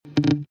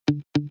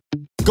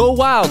Go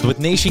wild with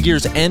Nation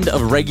Gear's end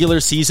of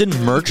regular season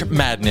merch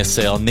madness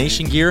sale.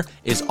 Nation Gear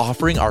is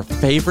offering our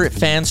favorite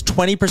fans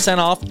 20%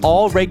 off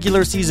all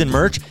regular season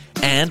merch,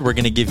 and we're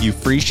going to give you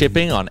free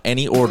shipping on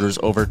any orders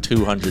over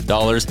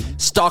 $200.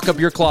 Stock up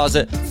your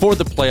closet for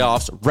the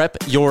playoffs, rep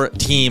your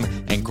team,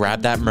 and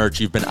grab that merch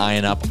you've been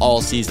eyeing up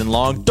all season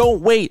long.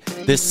 Don't wait.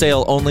 This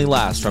sale only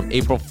lasts from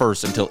April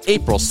 1st until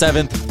April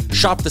 7th.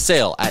 Shop the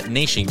sale at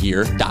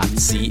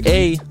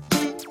nationgear.ca.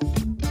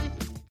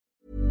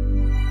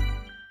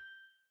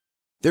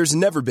 There's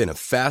never been a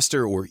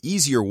faster or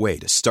easier way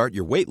to start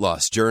your weight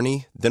loss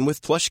journey than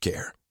with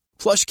PlushCare.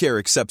 PlushCare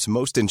accepts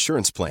most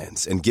insurance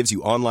plans and gives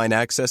you online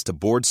access to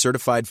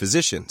board-certified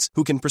physicians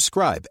who can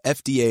prescribe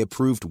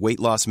FDA-approved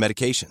weight loss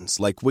medications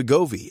like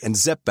Wegovy and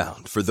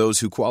Zepbound for those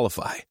who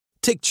qualify.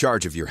 Take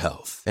charge of your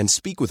health and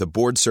speak with a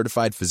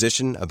board-certified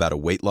physician about a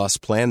weight loss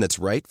plan that's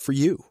right for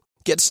you.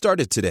 Get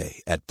started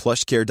today at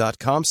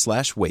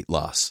plushcare.com/weight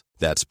loss.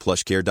 That's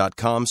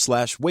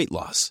plushcare.com/weight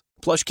loss.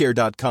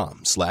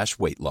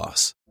 plushcare.com/weight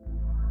loss.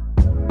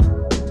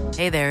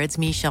 Hey there, it's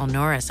Michelle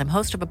Norris. I'm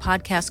host of a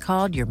podcast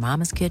called Your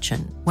Mama's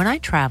Kitchen. When I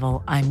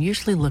travel, I'm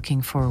usually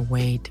looking for a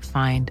way to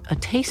find a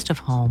taste of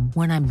home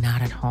when I'm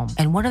not at home.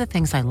 And one of the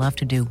things I love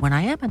to do when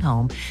I am at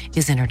home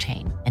is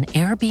entertain. And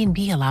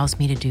Airbnb allows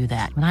me to do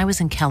that. When I was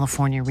in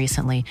California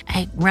recently,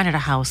 I rented a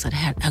house that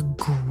had a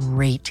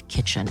great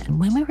kitchen. And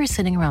when we were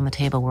sitting around the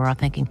table, we were all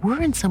thinking, we're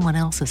in someone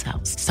else's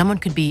house. Someone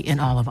could be in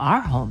all of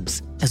our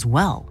homes as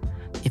well.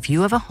 If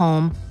you have a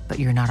home, but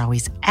you're not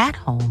always at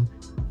home,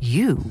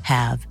 you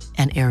have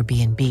an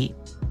Airbnb.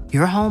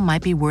 Your home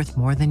might be worth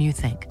more than you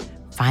think.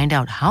 Find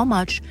out how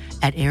much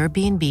at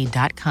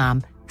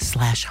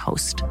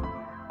airbnb.com/host.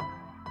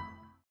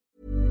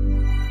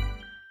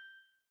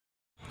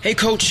 Hey,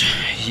 Coach,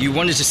 you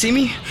wanted to see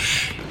me?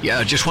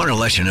 Yeah, just wanted to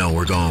let you know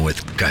we're going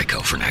with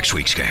Geico for next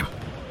week's game.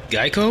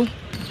 Geico?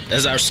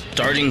 As our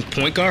starting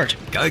point guard?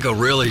 Geico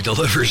really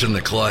delivers in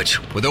the clutch.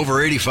 With over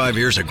 85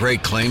 years of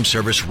great claim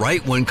service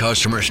right when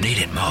customers need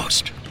it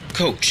most.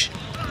 Coach,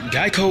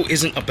 Geico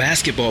isn't a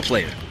basketball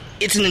player.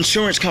 It's an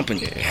insurance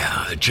company.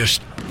 Yeah, I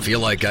just feel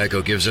like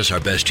Geico gives us our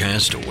best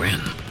chance to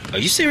win. Are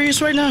you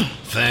serious right now?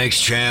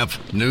 Thanks, champ.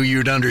 Knew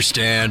you'd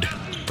understand.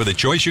 For the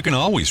choice you can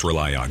always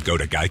rely on, go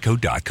to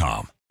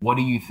geico.com. What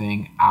do you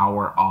think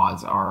our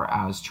odds are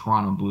as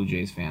Toronto Blue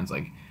Jays fans,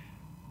 like,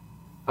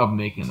 of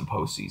making the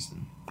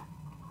postseason?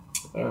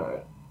 All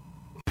right.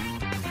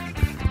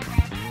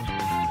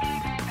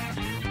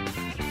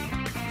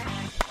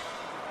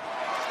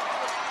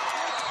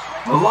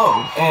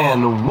 Hello,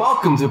 and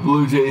welcome to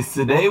Blue Jays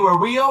Today, where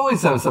we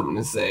always have something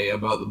to say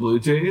about the Blue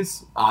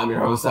Jays. I'm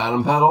your host,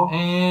 Adam Peddle.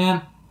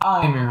 And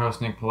I'm your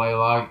host, Nick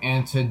Palaylog.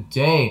 And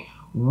today,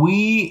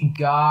 we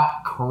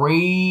got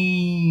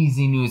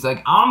crazy news.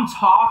 Like, I'm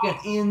talking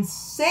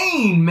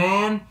insane,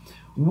 man.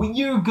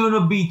 We're going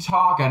to be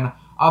talking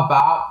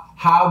about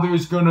how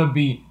there's going to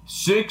be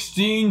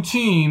 16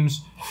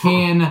 teams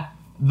in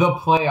the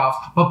playoffs.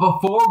 But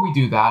before we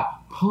do that,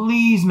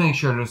 please make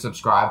sure to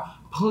subscribe.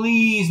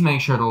 Please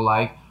make sure to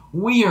like.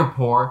 We are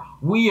poor.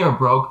 We are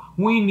broke.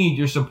 We need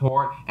your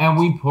support. And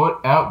we put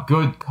out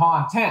good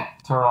content.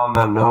 Turn on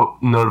that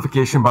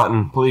notification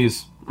button,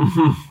 please.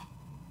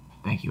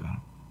 Thank you,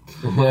 Adam.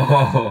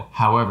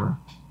 However,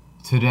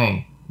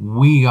 today,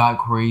 we got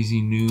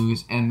crazy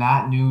news. And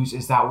that news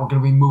is that we're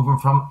going to be moving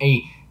from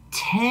a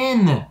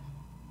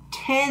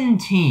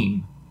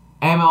 10-team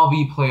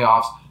MLB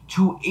playoffs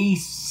to a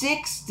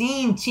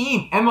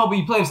 16-team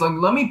MLB playoffs. Like,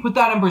 let me put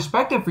that in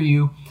perspective for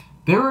you.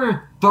 There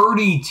are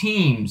 30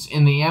 teams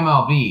in the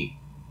MLB.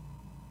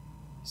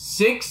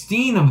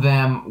 16 of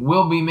them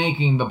will be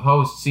making the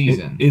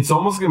postseason. It's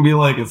almost going to be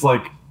like, it's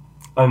like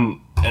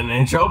an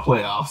NHL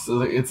playoffs.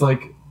 It's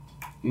like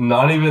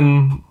not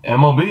even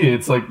MLB.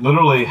 It's like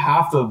literally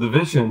half the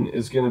division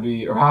is going to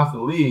be, or half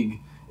the league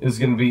is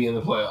going to be in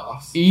the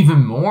playoffs.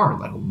 Even more,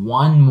 like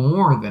one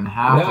more than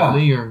half the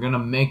league are going to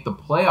make the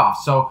playoffs.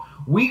 So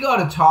we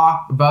got to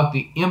talk about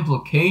the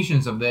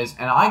implications of this.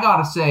 And I got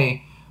to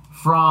say,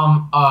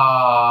 from,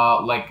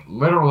 like,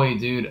 literally,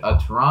 dude, a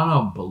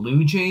Toronto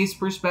Blue Jays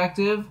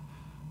perspective,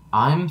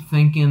 I'm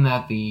thinking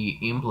that the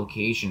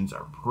implications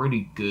are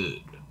pretty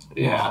good.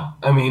 Yeah,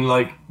 I mean,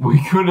 like,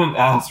 we couldn't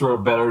ask for a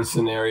better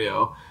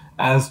scenario.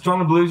 As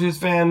Toronto Blue Jays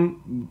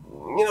fan,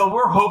 you know,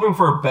 we're hoping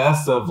for a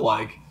best of,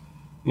 like,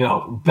 you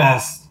know,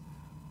 best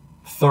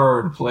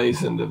third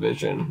place in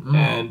division.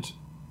 And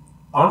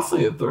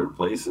honestly, a third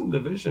place in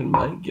division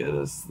might get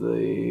us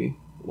the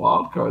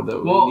wild card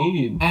that we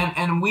need.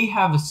 And we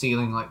have a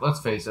ceiling, like, let's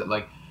face it,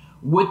 like,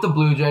 with the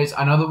Blue Jays,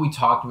 I know that we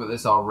talked about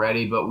this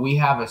already, but we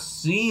have a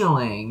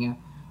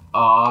ceiling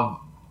of,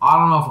 I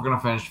don't know if we're going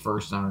to finish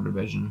first in our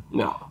division.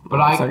 No.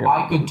 But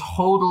I could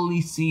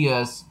totally see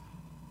us,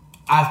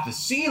 as the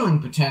ceiling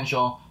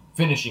potential,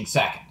 finishing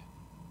second.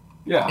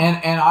 Yeah.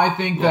 And I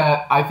think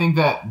that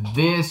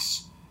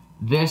this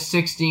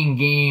 16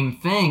 game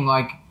thing,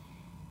 like,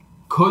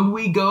 could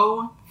we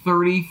go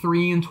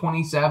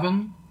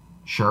 33-27?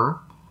 Sure.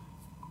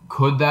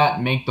 Could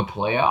that make the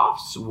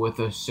playoffs with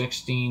a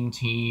 16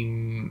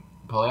 team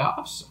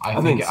playoffs?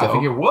 I think so. I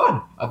think it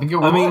would. I think it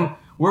would. I mean,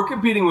 we're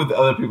competing with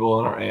other people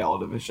in our AL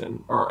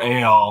division or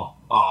AL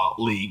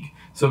league.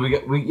 So we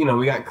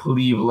got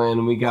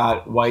Cleveland, we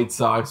got White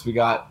Sox, we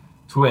got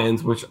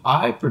Twins, which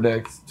I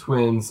predict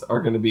Twins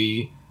are going to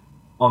be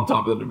on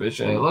top of the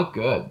division. They look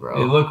good, bro.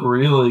 They look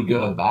really The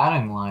good.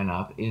 batting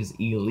lineup is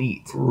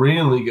elite.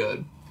 Really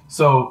good.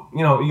 So,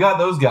 you got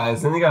those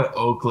guys, then you got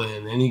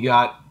Oakland, and you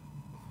got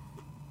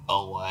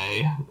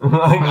LA.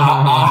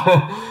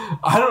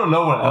 I don't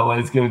know what LA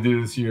is going to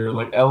do this year.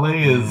 Like, LA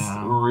is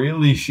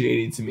really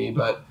shady to me,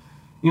 but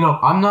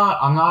I'm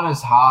not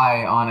as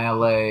high on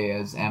LA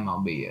as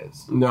MLB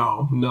is.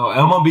 No.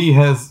 MLB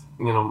has,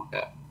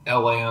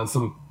 LA on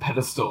some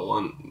pedestal,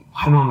 and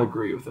I don't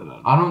agree with it.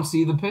 I don't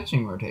see the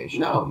pitching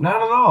rotation. No, not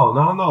at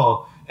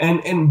all.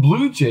 And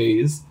Blue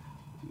Jays,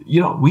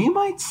 we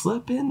might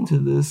slip into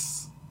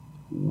this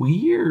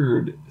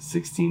weird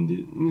 16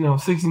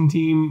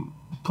 team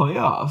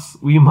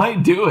playoffs. We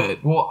might do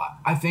it. Well,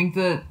 I think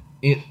that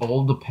it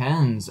all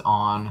depends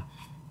on,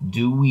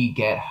 do we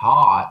get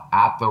hot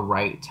at the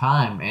right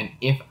time? And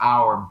if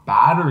our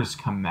batters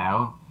come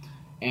out,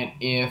 and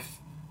if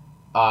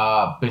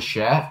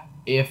Bichette,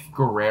 if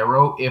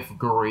Guerrero, if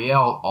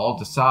Gurriel all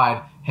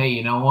decide, hey,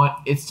 you know what?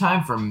 It's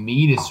time for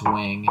me to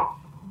swing.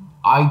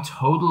 I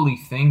totally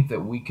think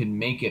that we could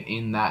make it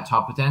in that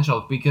top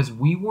potential, because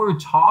we were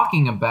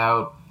talking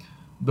about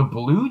the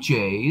Blue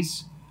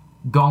Jays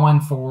going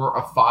for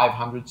a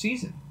 500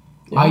 season.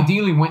 Yeah.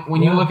 Ideally,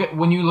 when you look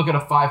at a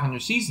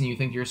 500 season, you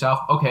think to yourself,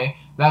 okay,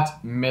 that's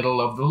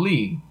middle of the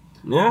league.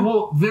 Yeah.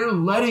 Well, they're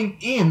letting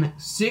in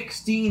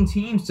 16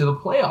 teams to the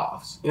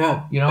playoffs.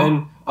 Yeah.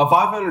 And a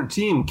 500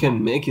 team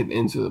can make it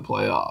into the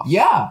playoffs.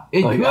 Yeah,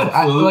 it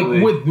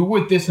could.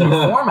 With this new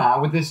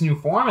format. With this new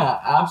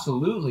format,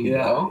 absolutely.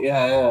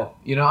 Yeah.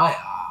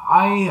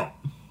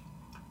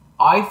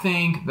 I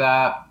think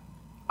that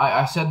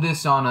I said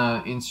this on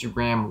a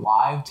Instagram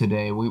live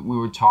today. We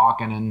were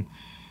talking, and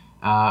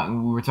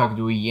we were talking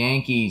to a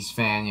Yankees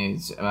fan.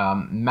 It's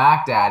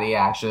Mac Daddy,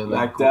 actually.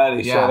 Mac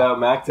Daddy. Yeah. Shout out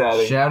Mac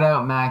Daddy. Shout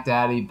out Mac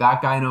Daddy.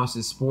 That guy knows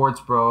his sports,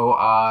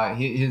 bro.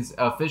 His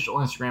official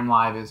Instagram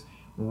live is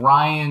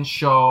Ryan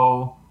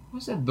Show.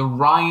 What's it? The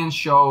Ryan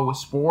Show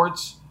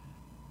Sports.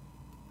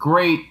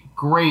 Great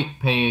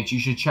page. You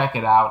should check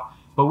it out.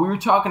 But we were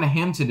talking to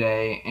him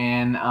today,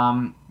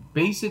 and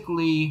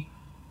basically,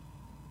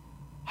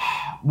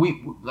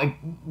 we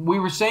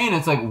were saying,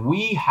 it's like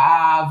we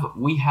have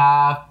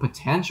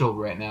potential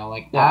right now.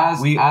 Like, as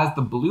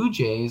the Blue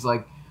Jays,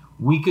 like,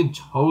 we could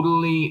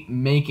totally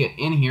make it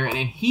in here.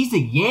 And he's a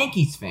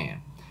Yankees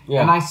fan.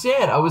 Yeah. And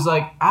I was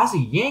like, as a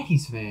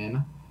Yankees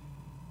fan,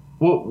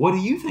 well, what do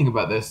you think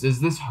about this? Does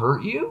this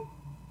hurt you?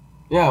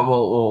 Yeah,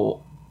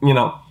 well,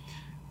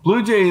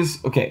 Blue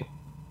Jays, okay,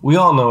 we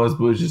all know as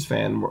Blue Jays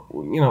fan,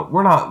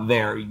 we're not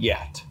there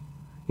yet.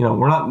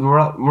 We're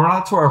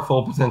not to our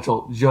full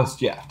potential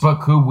just yet.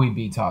 But could we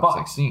be top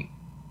 16?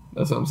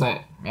 That's what I'm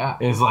saying. Yeah.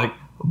 It's like,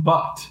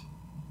 but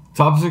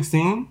top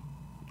 16?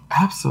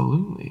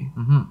 Absolutely.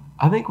 Mm-hmm.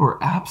 I think we're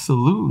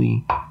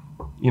absolutely,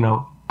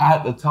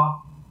 at the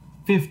top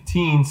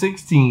 15,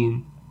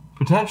 16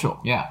 potential.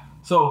 Yeah.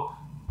 So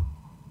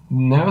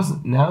now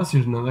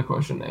here's another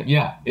question, Nick.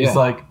 Yeah. It's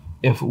like,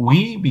 if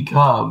we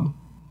become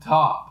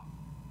top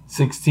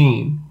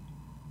 16,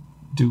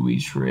 do we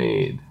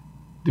trade?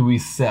 Do we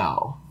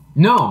sell?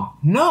 No.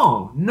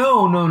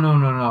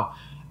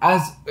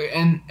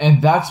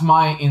 And that's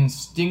my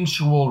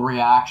instinctual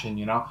reaction,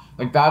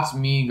 Like, that's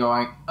me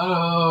going,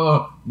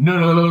 oh,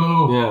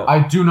 no. Yeah.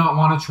 I do not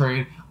want to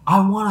trade. I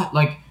want to,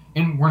 like,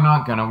 and we're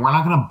not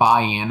gonna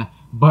buy in,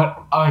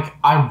 but, like,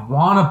 I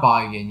want to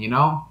buy in,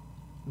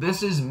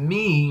 This is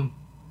me.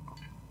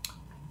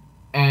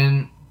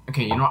 And,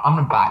 okay, I'm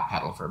going to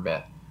backpedal for a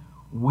bit.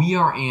 We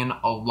are in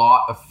a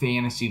lot of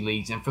fantasy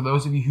leagues, and for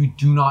those of you who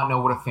do not know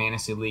what a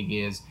fantasy league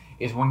is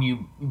when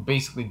you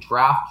basically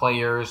draft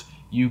players,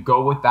 you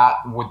go with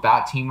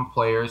that team of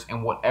players,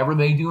 and whatever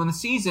they do in the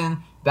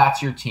season,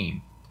 that's your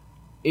team.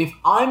 If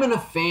I'm in a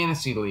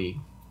fantasy league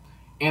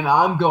and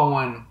I'm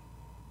going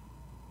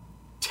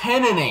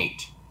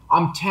 10-8,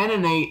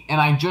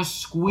 and I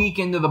just squeak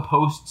into the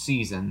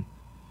postseason,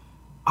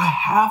 I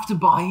have to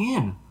buy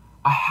in.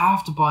 I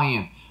have to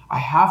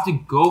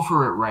go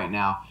for it right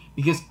now,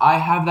 because I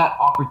have that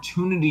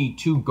opportunity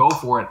to go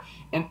for it.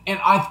 And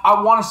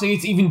I want to say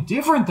it's even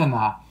different than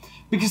that,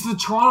 because the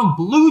Toronto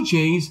Blue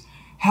Jays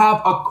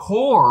have a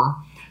core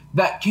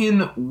that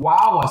can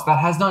wow us, that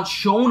has not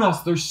shown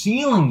us their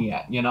ceiling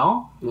yet,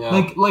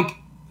 Yeah. Like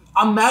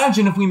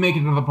imagine if we make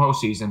it to the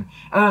postseason,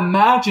 and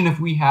imagine if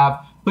we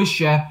have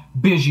Bichette,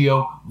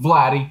 Biggio,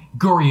 Vladdy,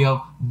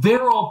 Gurriel.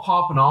 They're all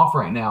popping off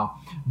right now.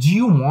 Do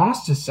you want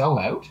us to sell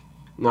out?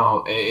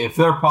 No, if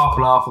they're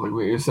popping off, like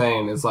what you're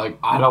saying, it's like,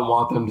 I don't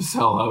want them to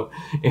sell out.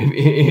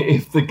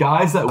 If the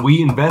guys that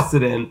we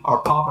invested in are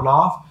popping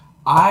off,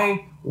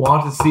 I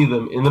want to see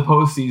them in the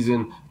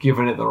postseason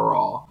giving it their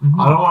all. Mm-hmm.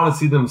 I don't want to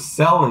see them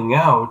selling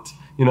out.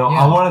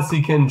 I want to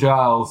see Ken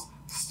Giles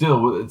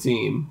still with the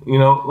team.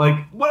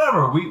 Like,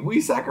 whatever.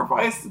 We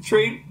sacrificed the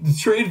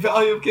trade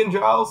value of Ken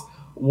Giles.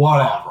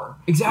 whatever.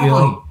 Exactly. You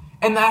know?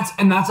 And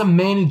that's a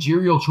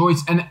managerial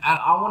choice. And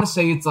I want to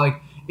say it's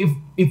like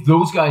if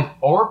those guys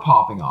are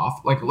popping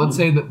off, like let's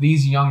say that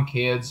these young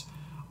kids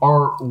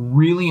are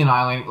really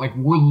annihilating, like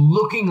we're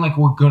looking like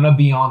we're gonna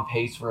be on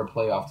pace for a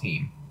playoff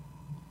team.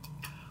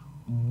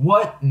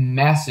 What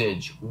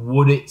message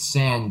would it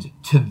send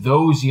to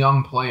those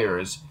young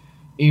players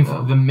if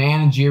the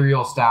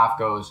managerial staff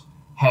goes,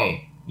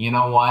 "Hey, you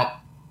know what?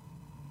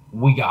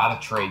 We gotta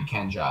trade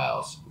Ken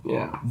Giles."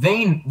 Yeah,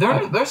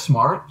 they're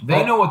smart.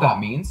 They know what that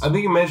means. I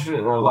think you mentioned it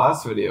in our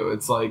last video.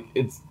 It's like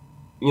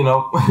you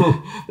know,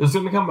 there's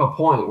going to come a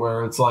point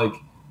where it's like,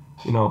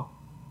 you know,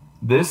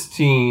 this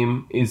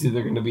team is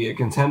either going to be a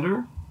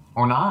contender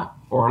or not.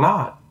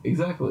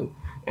 Exactly.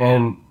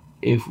 And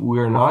if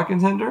we're not a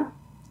contender,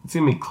 it's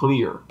going to be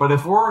clear. But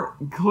if we're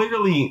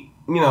clearly,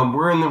 you know,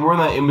 we're in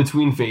that in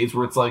between phase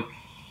where it's like,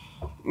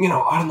 you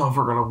know, I don't know if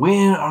we're going to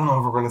win. I don't know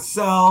if we're going to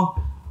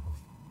sell.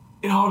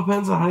 It all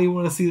depends on how you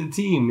want to see the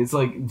team. It's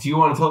like, do you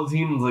want to tell the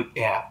team, it's like,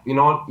 yeah, you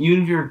know what?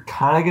 Even if you're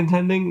kind of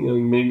contending, you know,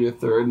 maybe you're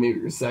third, maybe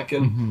you're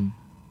second,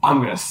 I'm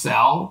going to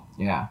sell.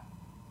 Yeah.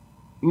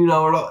 You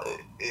know,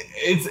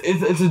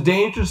 it's a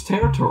dangerous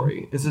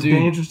territory. It's a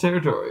dangerous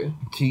territory.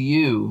 To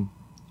you,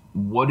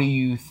 what do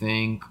you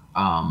think,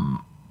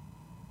 and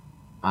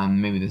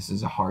maybe this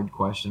is a hard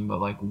question,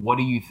 but like, what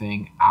do you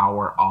think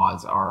our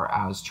odds are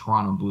as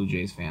Toronto Blue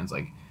Jays fans,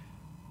 like,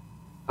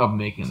 of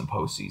making the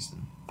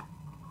postseason?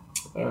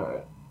 All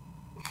right.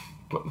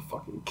 Put the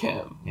fucking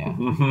cam. Yeah.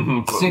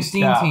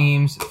 16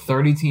 teams,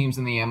 30 teams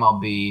in the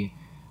MLB.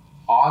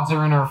 Odds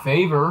are in our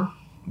favor,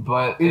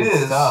 but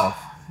it's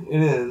tough.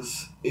 It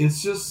is.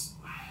 It's just...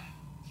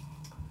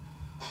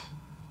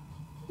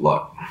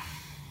 Look.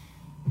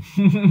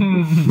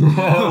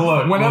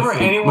 Whenever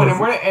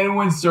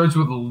anyone starts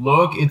with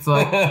look, it's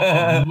like,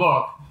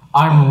 look,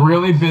 I'm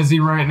really busy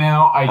right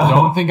now. I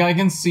don't think I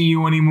can see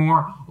you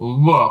anymore.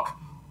 Look,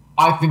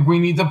 I think we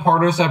need to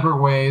part our separate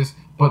ways.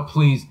 But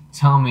please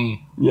tell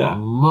me,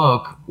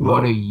 look,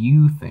 what are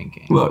you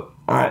thinking? Look,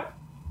 all right.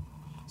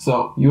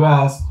 So you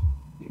asked,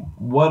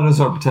 what is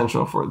our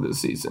potential for this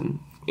season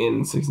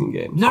in 16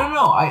 games? No.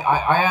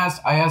 I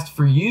asked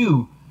for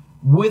you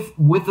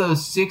with a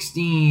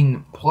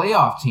 16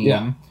 playoff team.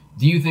 Yeah.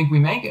 Do you think we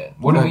make it?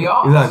 What are the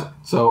odds? Exactly.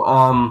 So,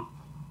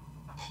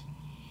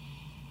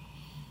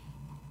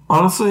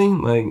 honestly,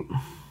 like,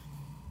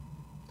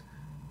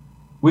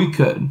 we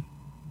could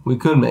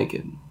make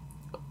it.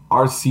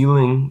 Our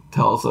ceiling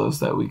tells us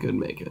that we could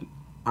make it,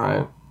 all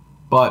right?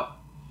 But,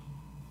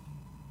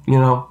 you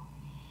know,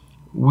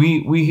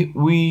 we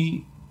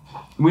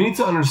need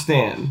to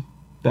understand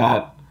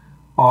that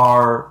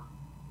our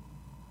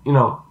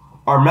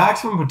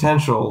maximum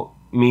potential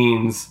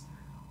means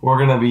we're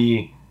going to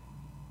be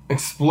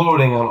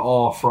exploding on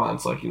all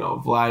fronts. Like, you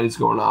know, Vlad is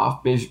going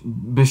off,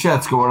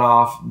 Bichette's going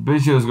off,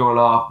 Biggio's going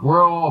off.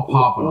 We're all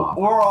popping off.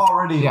 We're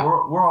already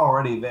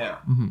there.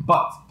 Mm-hmm.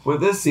 But with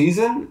this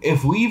season,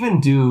 if we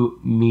even do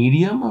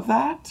medium of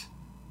that,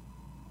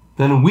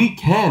 then we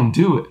can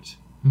do it.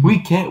 Mm-hmm. We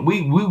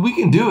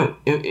can do it.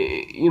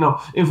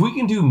 If we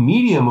can do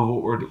medium of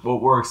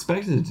what we're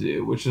expected to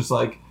do, which is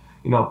like,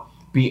 you know,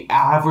 be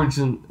average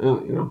and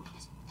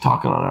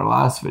talking on our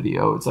last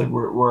video, it's like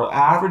we're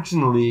average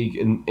in the league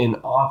in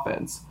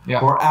offense.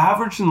 Yeah. We're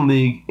average in the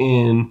league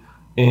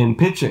in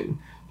pitching.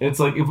 It's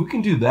like, if we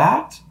can do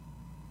that,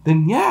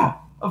 then yeah,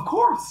 of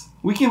course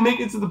we can make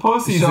it to the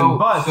postseason.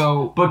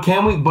 But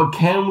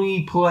can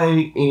we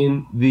play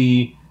in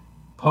the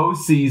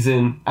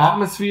postseason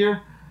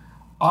atmosphere?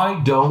 I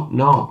don't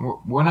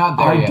know. We're not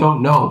there yet. I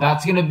don't know.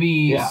 That's going to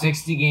be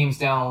 60 games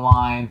down the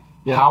line.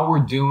 Yeah. How we're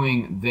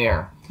doing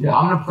there. Yeah.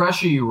 I'm going to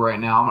pressure you right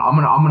now. I'm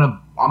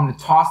going to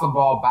toss the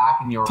ball back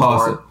in your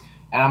court.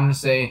 And I'm going to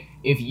say,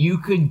 if you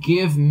could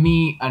give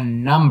me a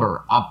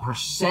number, a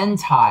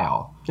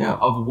percentile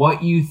of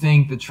what you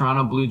think the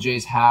Toronto Blue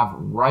Jays have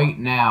right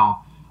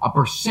now, a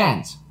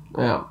percent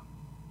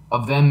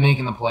of them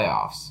making the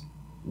playoffs,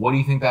 what do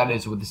you think that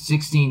is with the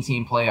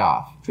 16-team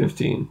playoff?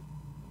 15.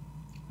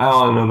 I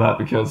only know that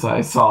because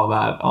I saw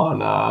that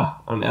on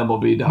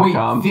MLB.com.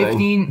 Wait,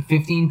 15%.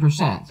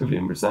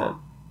 15%.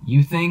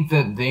 You think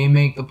that they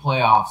make the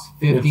playoffs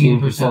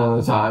 15% of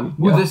the time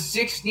with a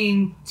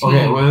 16-team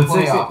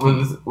playoff?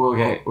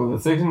 With a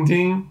 16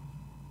 team,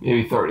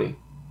 maybe 30.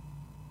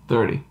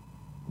 30.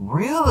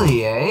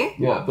 Really, eh?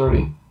 Yeah,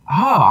 30. Oh,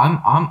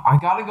 I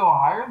gotta go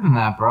higher than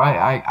that, bro.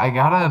 I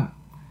gotta.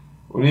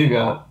 What do you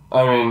got?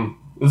 I mean,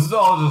 this is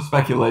all just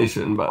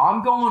speculation, but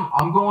I'm going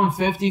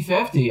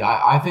 50-50.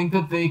 I think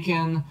that they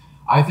can.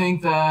 I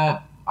think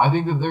that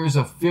there's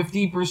a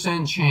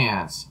 50%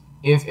 chance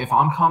if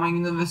I'm coming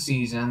into the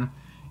season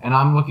and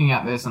I'm looking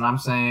at this and I'm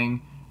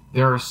saying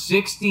there are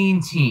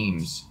 16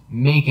 teams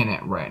making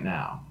it right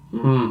now.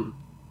 Mm-hmm.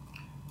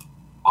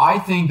 I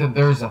think that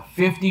there's a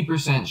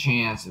 50%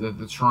 chance that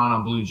the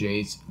Toronto Blue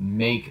Jays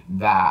make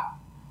that.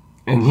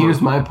 And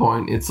here's my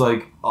point. It's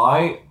like,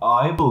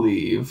 I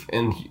believe,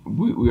 and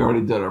we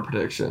already did our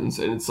predictions,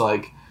 and it's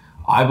like,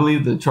 I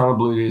believe the Toronto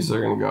Blue Jays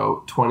are going to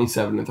go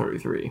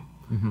 27-33.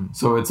 Mm-hmm.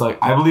 So it's like,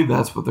 I believe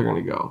that's what they're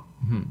going to go.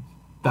 Mm-hmm.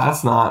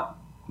 that's not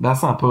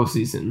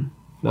postseason.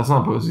 That's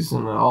not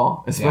postseason at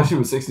all, especially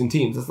with 16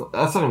 teams.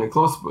 That's not even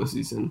close to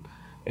postseason.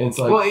 And it's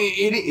like, well,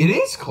 it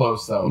is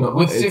close though. No,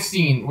 with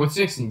 16 teams. With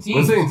 16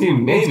 teams,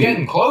 maybe it's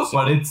getting closer.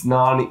 But it's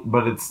not.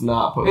 But it's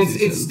not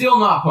postseason. It's still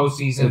not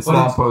postseason. It's but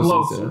not it's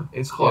postseason. Closer.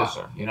 It's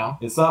closer. You know,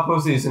 it's not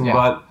postseason.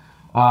 But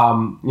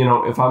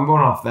if I'm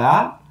going off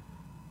that,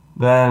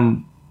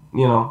 then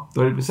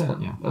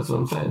 30%. Yeah, that's what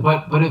I'm saying.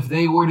 But if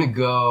they were to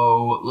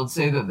go, let's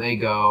say that they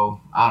go,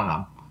 I don't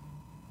know,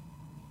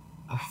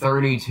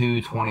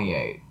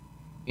 32-28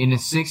 in a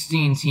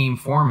 16-team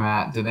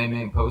format, do they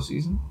make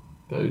postseason?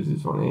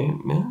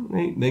 32-28.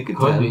 Yeah, they could.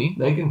 Could be.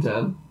 They can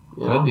 10.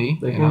 Could be.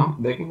 They can.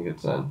 They can get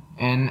 10.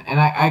 And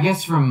I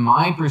guess from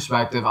my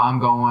perspective, I'm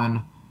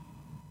going.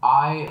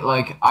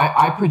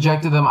 I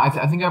projected them. I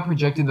think I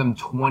projected them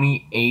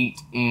 28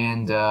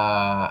 and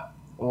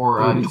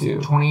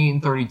 32. 28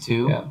 and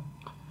 32. Yeah.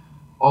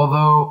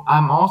 Although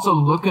I'm also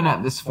looking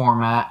at this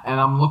format and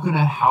I'm looking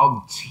at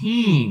how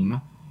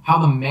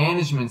the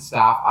management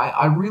staff.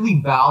 I really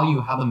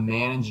value how the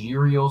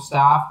managerial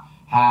staff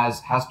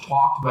has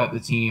talked about the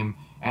team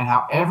and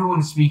how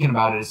everyone's speaking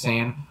about it is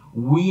saying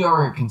we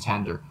are a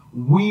contender.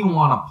 We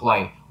want to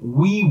play.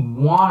 We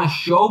want to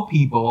show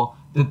people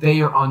that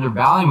they are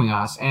undervaluing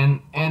us.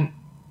 And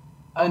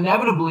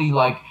inevitably,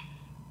 like,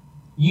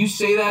 you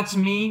say that to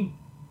me,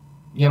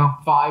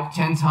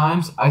 5-10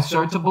 times, I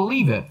start to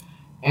believe it.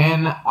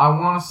 And I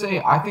want to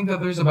say, I think that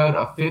there's about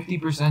a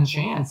 50%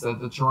 chance that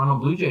the Toronto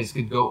Blue Jays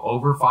could go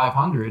over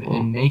 500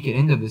 and make it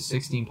into the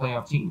 16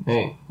 playoff teams.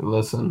 Hey,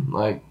 listen,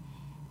 like,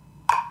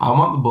 I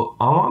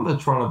want the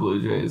Toronto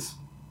Blue Jays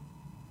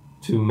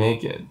to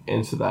make it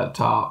into that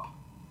top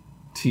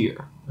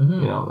tier.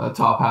 Mm-hmm. That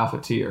top half a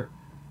tier.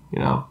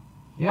 Yeah.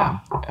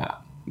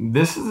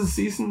 This is a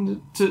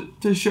season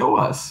to show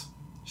us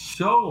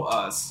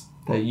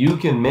that you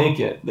can make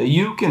it, that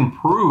you can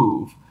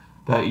prove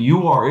that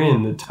you are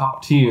in the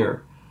top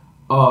tier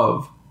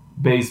of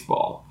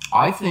baseball.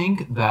 I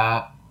think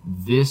that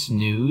this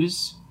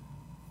news,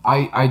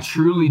 I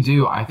truly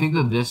do. I think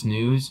that this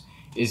news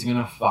is going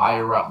to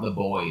fire up the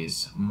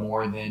boys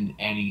more than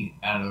any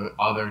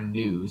other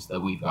news that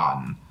we've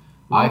gotten.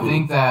 Mm-hmm. I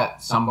think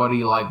that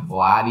somebody like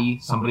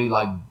Vladdy, somebody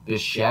like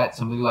Bichette,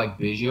 somebody like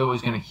Biggio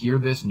is going to hear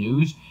this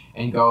news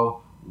and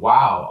go,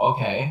 wow,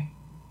 okay.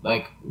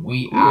 Like,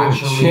 we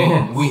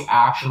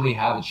actually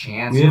have a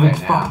chance. We have right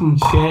a fucking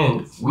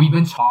chance. We've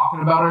been talking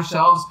about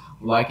ourselves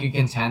like a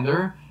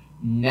contender.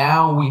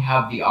 Now we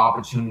have the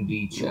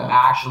opportunity to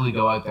actually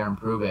go out there and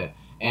prove it.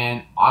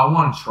 And I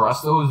want to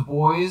trust those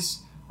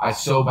boys. I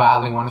so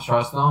badly want to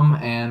trust them.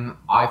 And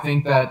I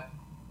think that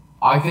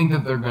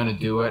they're going to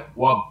do it.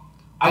 Well,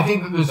 I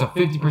think that there's a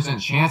 50%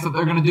 chance that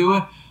they're going to do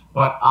it.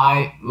 But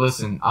I'm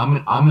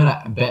going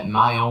to bet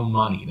my own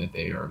money that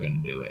they are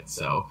going to do it.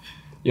 So.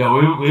 Yeah,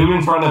 we've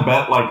been trying to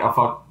bet like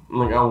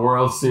a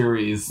World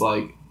Series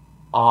on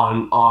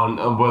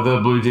whether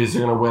the Blue Jays are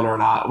going to win or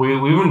not. We've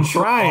been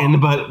trying,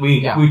 but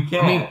we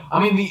can't. I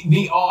mean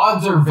the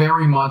odds are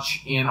very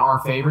much in our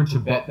favor to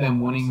bet them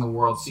winning the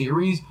World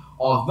Series.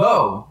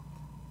 Although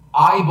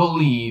I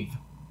believe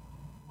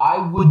I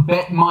would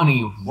bet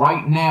money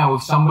right now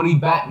if somebody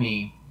bet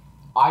me.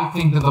 I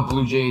think that the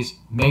Blue Jays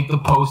make the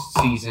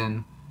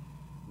postseason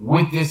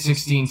with this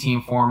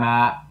 16-team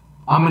format.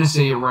 I'm going to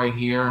say it right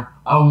here.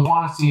 I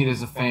want to see it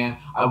as a fan.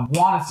 I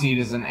want to see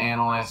it as an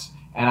analyst.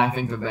 And I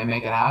think that they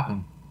make it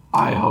happen.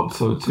 I hope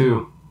so,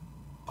 too.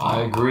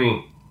 I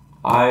agree.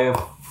 I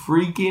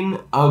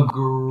freaking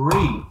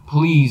agree.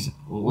 Please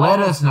let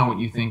us know what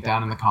you think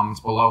down in the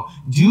comments below.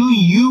 Do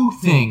you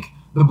think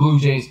the Blue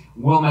Jays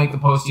will make the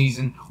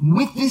postseason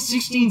with this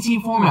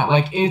 16-team format?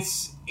 Like,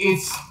 it's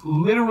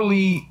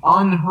literally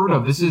unheard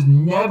of. This has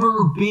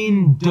never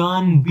been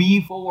done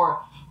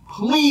before.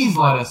 Please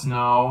let us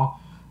know.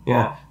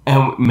 Yeah,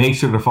 and make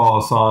sure to follow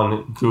us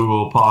on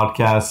Google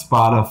Podcasts,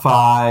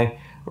 Spotify,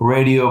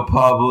 Radio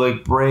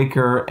Public,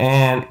 Breaker,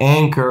 and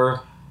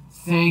Anchor.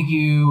 Thank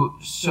you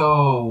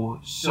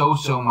so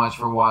much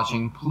for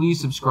watching.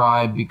 Please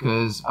subscribe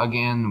because,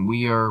 again,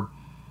 we are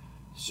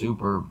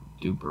super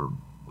duper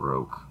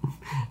broke.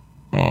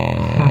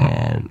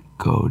 And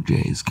go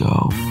Jays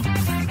go.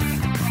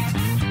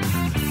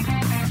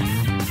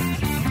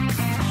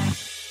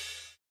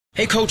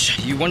 Hey, Coach,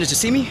 you wanted to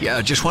see me?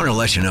 Yeah, just wanted to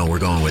let you know we're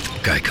going with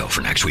Geico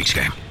for next week's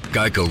game.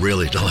 Geico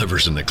really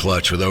delivers in the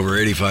clutch with over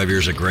 85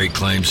 years of great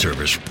claim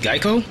service.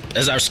 Geico?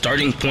 As our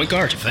starting point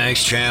guard.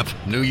 Thanks, champ.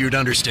 Knew you'd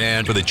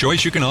understand. For the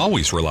choice you can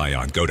always rely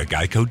on, go to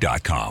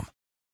geico.com.